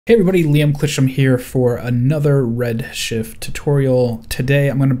Hey everybody, Liam Klitschum here for another Redshift tutorial. Today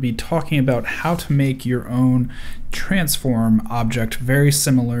I'm going to be talking about how to make your own transform object very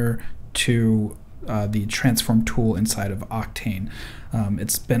similar to the transform tool inside of Octane.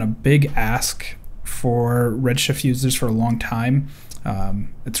 It's been a big ask for Redshift users for a long time.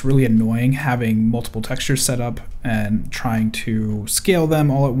 It's really annoying having multiple textures set up and trying to scale them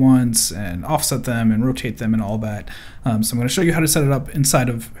all at once and offset them and rotate them and all that. So I'm going to show you how to set it up inside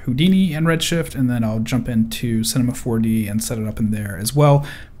of Houdini and Redshift, and then I'll jump into Cinema 4D and set it up in there as well.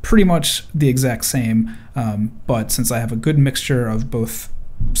 Pretty much the exact same, but since I have a good mixture of both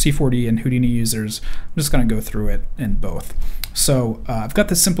C4D and Houdini users, I'm just going to go through it in both. So I've got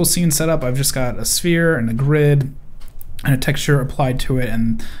this simple scene set up. I've just got a sphere and a grid and a texture applied to it,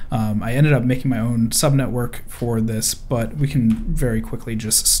 and I ended up making my own subnetwork for this, but we can very quickly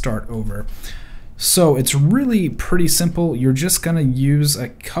just start over. So it's really pretty simple. You're just gonna use a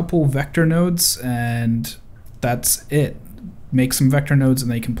couple vector nodes and that's it. Make some vector nodes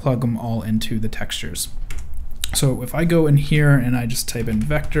and they can plug them all into the textures. So if I go in here and I just type in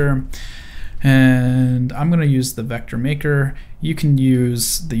vector, and I'm gonna use the vector maker. You can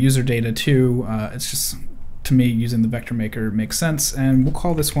use the user data too. It's just, to me, using the vector maker makes sense, and we'll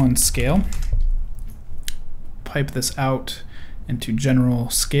call this one scale. Pipe this out into general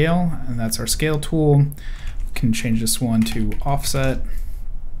scale, and that's our scale tool. We can change this one to offset,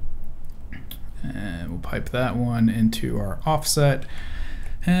 and we'll pipe that one into our offset,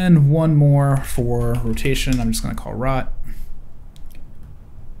 and one more for rotation. I'm just going to call rot,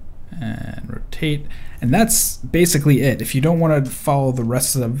 and rotate. And that's basically it. If you don't want to follow the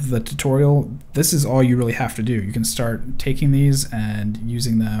rest of the tutorial, this is all you really have to do. You can start taking these and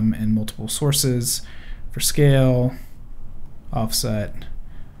using them in multiple sources for scale, offset,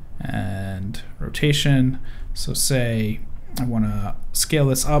 and rotation. So say I want to scale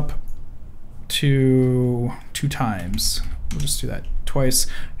this up to 2 times. We'll just do that twice.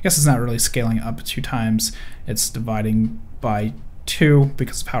 I guess it's not really scaling up 2 times. It's dividing by 2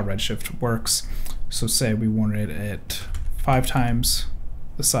 because of how Redshift works. So say we wanted it 5 times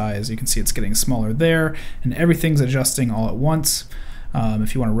the size. You can see it's getting smaller there, and everything's adjusting all at once.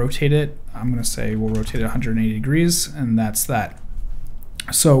 If you want to rotate it, I'm going to say we'll rotate it 180 degrees, and that's that.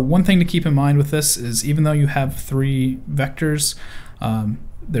 So one thing to keep in mind with this is even though you have 3 vectors,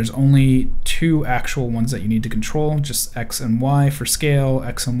 there's only 2 actual ones that you need to control, just X and Y for scale,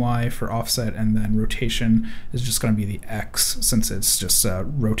 X and Y for offset, and then rotation is just going to be the X, since it's just a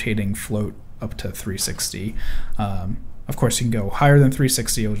rotating float up to 360. Of course, you can go higher than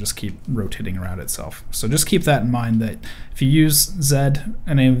 360, it'll just keep rotating around itself. So just keep that in mind, that if you use Z in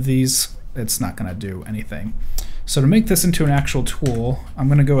any of these, it's not going to do anything. So to make this into an actual tool, I'm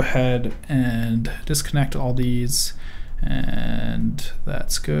going to go ahead and disconnect all these, and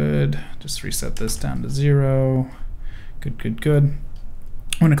that's good. Just reset this down to 0. Good, good, good.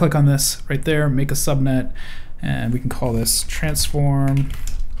 I'm going to click on this right there, make a subnet, and we can call this transform,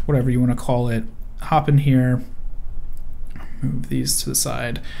 whatever you want to call it. Hop in here, move these to the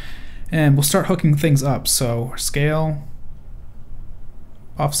side, and we'll start hooking things up. So scale,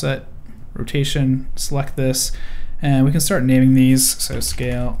 offset, rotation, select this, and we can start naming these. So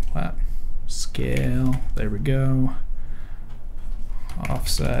scale, scale, there we go,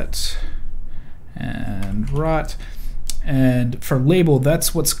 offset, and rot. And for label,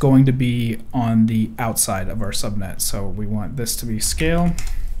 that's what's going to be on the outside of our subnet. So we want this to be scale,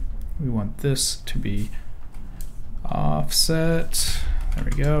 we want this to be offset, there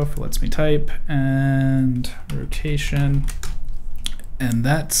we go, if it lets me type, and rotation, and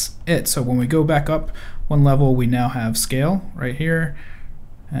that's it. So when we go back up 1 level, we now have scale right here,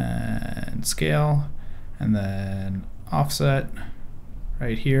 and scale, and then offset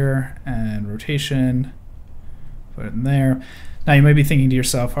right here, and rotation, put it in there. Now you might be thinking to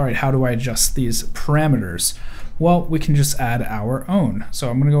yourself, all right, how do I adjust these parameters? Well, we can just add our own. So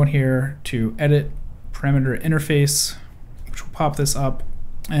I'm going to go in here to edit parameter interface, which will pop this up.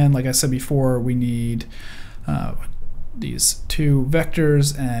 And like I said before, we need these 2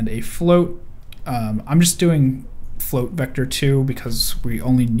 vectors and a float. I'm just doing float vector 2 because we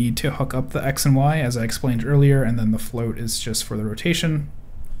only need to hook up the X and Y as I explained earlier, and then the float is just for the rotation.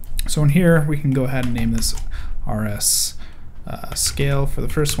 So in here we can go ahead and name this RS scale for the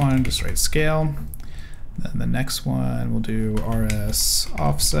first one, just write scale. Then the next one we'll do RS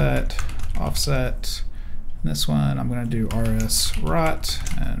offset, offset. And this one I'm going to do RS rot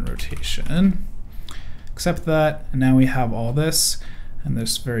and rotation. Accept that, and now we have all this. And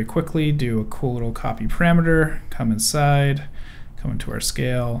this very quickly do a cool little copy parameter, come inside, come into our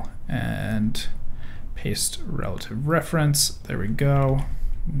scale, and paste relative reference. There we go.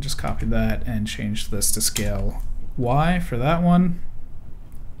 Just copy that and change this to scale Y for that one.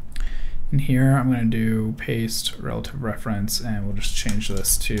 And here I'm going to do paste relative reference, and we'll just change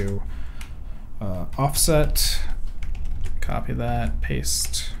this to offset. Copy that,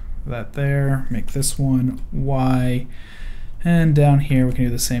 paste that there, make this one Y. And down here we can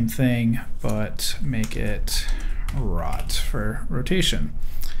do the same thing, but make it rot for rotation.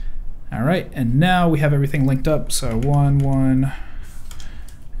 All right, and now we have everything linked up. So 1, 1,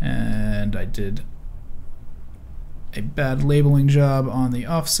 and I did a bad labeling job on the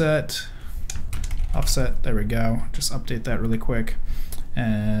offset. Offset, there we go. Just update that really quick.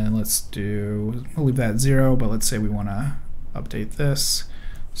 And we'll leave that 0, but let's say we want to update this.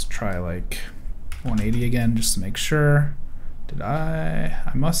 Let's try like 180 again, just to make sure.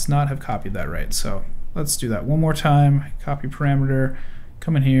 I must not have copied that right. So let's do that one more time. Copy parameter,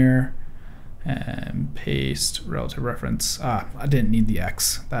 come in here, and paste relative reference. I didn't need the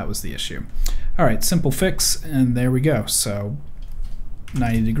X. That was the issue. All right, simple fix, and there we go. So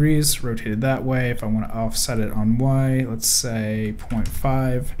 90 degrees, rotated that way. If I want to offset it on Y, let's say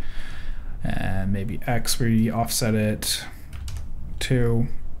 0.5, and maybe X, we offset it to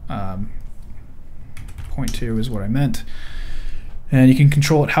 0.2 is what I meant. And you can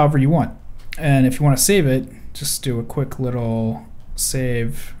control it however you want. And if you want to save it, just do a quick little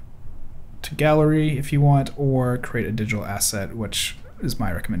save to gallery if you want, or create a digital asset, which is my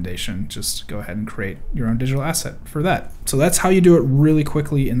recommendation. Just go ahead and create your own digital asset for that. So that's how you do it really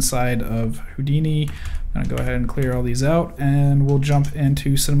quickly inside of Houdini. I'm gonna go ahead and clear all these out, and we'll jump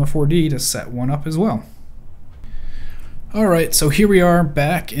into Cinema 4D to set one up as well. All right, so here we are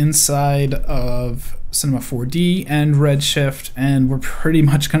back inside of Cinema 4D and Redshift, and we're pretty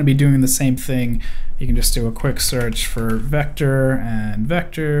much going to be doing the same thing. You can just do a quick search for vector and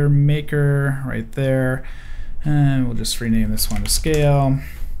vector maker right there, and we'll just rename this one to scale,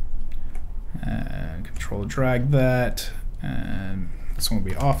 and control drag that, and this one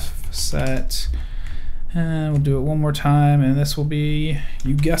will be offset, and we'll do it one more time, and this will be,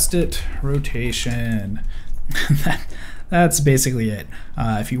 you guessed it, rotation. That's basically it.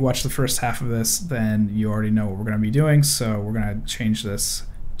 If you watch the first half of this, then you already know what we're going to be doing. So we're going to change this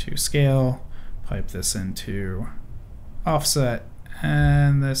to scale, pipe this into offset,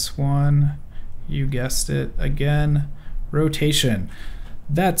 and this one, you guessed it again, rotation.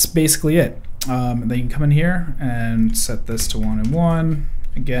 That's basically it. Then you can come in here and set this to 1 and 1.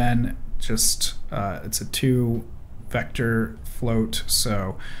 Again, just it's a 2 vector float,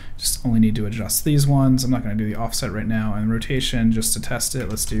 so just only need to adjust these ones. I'm not going to do the offset right now, and rotation, just to test it,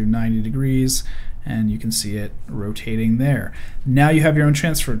 let's do 90 degrees, and you can see it rotating there. Now you have your own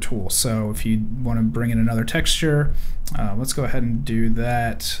transfer tool, so if you want to bring in another texture, let's go ahead and do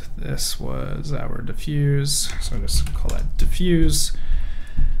that. This was our diffuse, so just call that diffuse.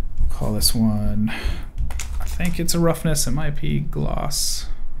 Call this one, I think it's a roughness, it might be gloss,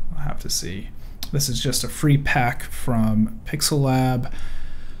 I'll have to see. This is just a free pack from Pixel Lab.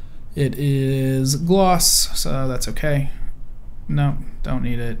 It is gloss, so that's okay. No, don't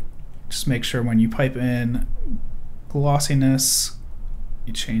need it. Just make sure when you pipe in glossiness,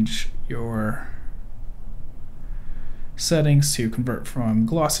 you change your settings to convert from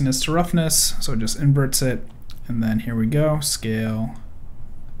glossiness to roughness, so it just inverts it. And then here we go, scale,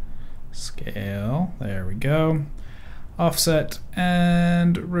 scale, there we go. Offset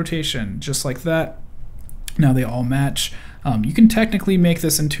and rotation, just like that. Now they all match. You can technically make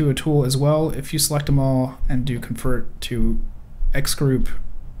this into a tool as well. If you select them all and do convert to X group,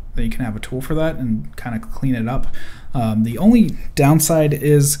 then you can have a tool for that and kind of clean it up. The only downside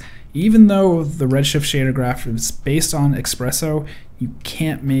is, even though the Redshift shader graph is based on Espresso, you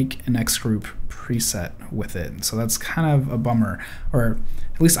can't make an X group preset with it. So that's kind of a bummer, or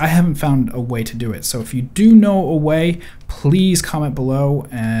at least I haven't found a way to do it. So if you do know a way, please comment below,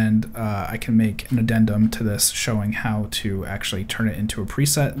 and I can make an addendum to this showing how to actually turn it into a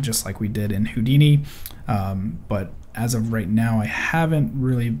preset, just like we did in Houdini. But as of right now, I haven't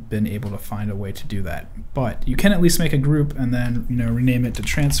really been able to find a way to do that. But you can at least make a group and then, you know, rename it to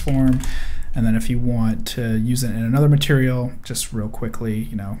transform. And then if you want to use it in another material, just real quickly,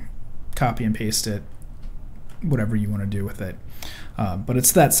 you know, copy and paste it, whatever you want to do with it. But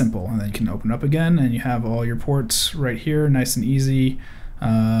it's that simple, and then you can open it up again, and you have all your ports right here, nice and easy.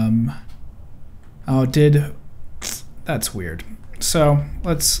 That's weird. So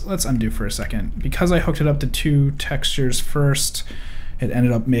let's undo for a second. Because I hooked it up to 2 textures first, it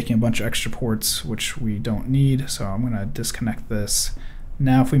ended up making a bunch of extra ports, which we don't need. So I'm gonna disconnect this.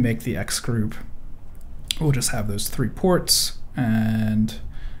 Now if we make the X group, we'll just have those 3 ports, and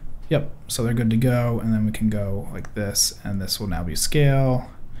yep, so they're good to go. And then we can go like this, and this will now be scale,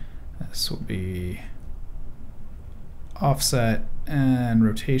 This will be offset and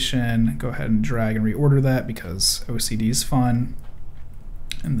rotation. Go ahead and drag and reorder that because OCD is fun.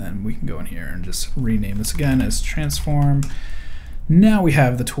 And then we can go in here and just rename this again as transform. Now we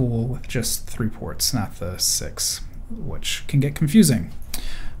have the tool with just 3 ports, not the 6, which can get confusing.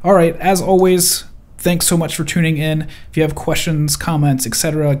 All right, as always, thanks so much for tuning in. If you have questions, comments,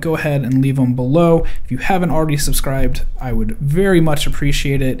 etc., go ahead and leave them below. If you haven't already subscribed, I would very much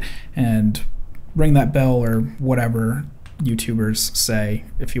appreciate it, and ring that bell or whatever YouTubers say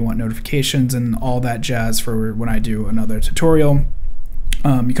if you want notifications and all that jazz for when I do another tutorial.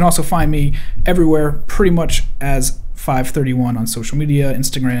 You can also find me everywhere pretty much as 531 on social media,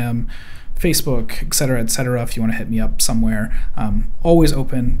 Instagram, Facebook, etc., if you want to hit me up somewhere. Always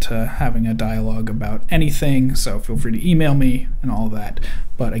open to having a dialogue about anything, so feel free to email me and all that.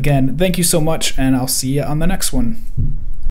 But again, thank you so much, and I'll see you on the next one.